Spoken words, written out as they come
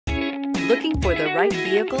Looking for the right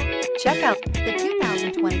vehicle? Check out the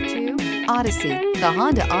 2022 Odyssey. The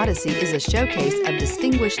Honda Odyssey is a showcase of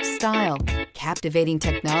distinguished style, captivating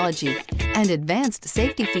technology, and advanced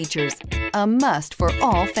safety features. A must for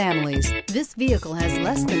all families. This vehicle has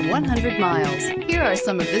less than 100 miles. Here are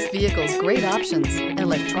some of this vehicle's great options: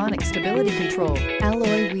 electronic stability control,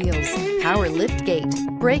 alloy wheels, power liftgate,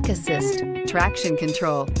 brake assist, traction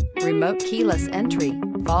control, remote keyless entry,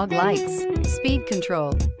 fog lights, speed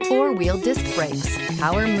control, four-wheel disc brakes,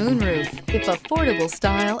 power moonroof. If affordable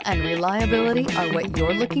style and reliability are what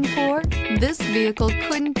you're looking for, this vehicle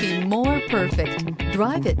couldn't be more perfect.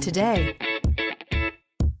 Drive it today.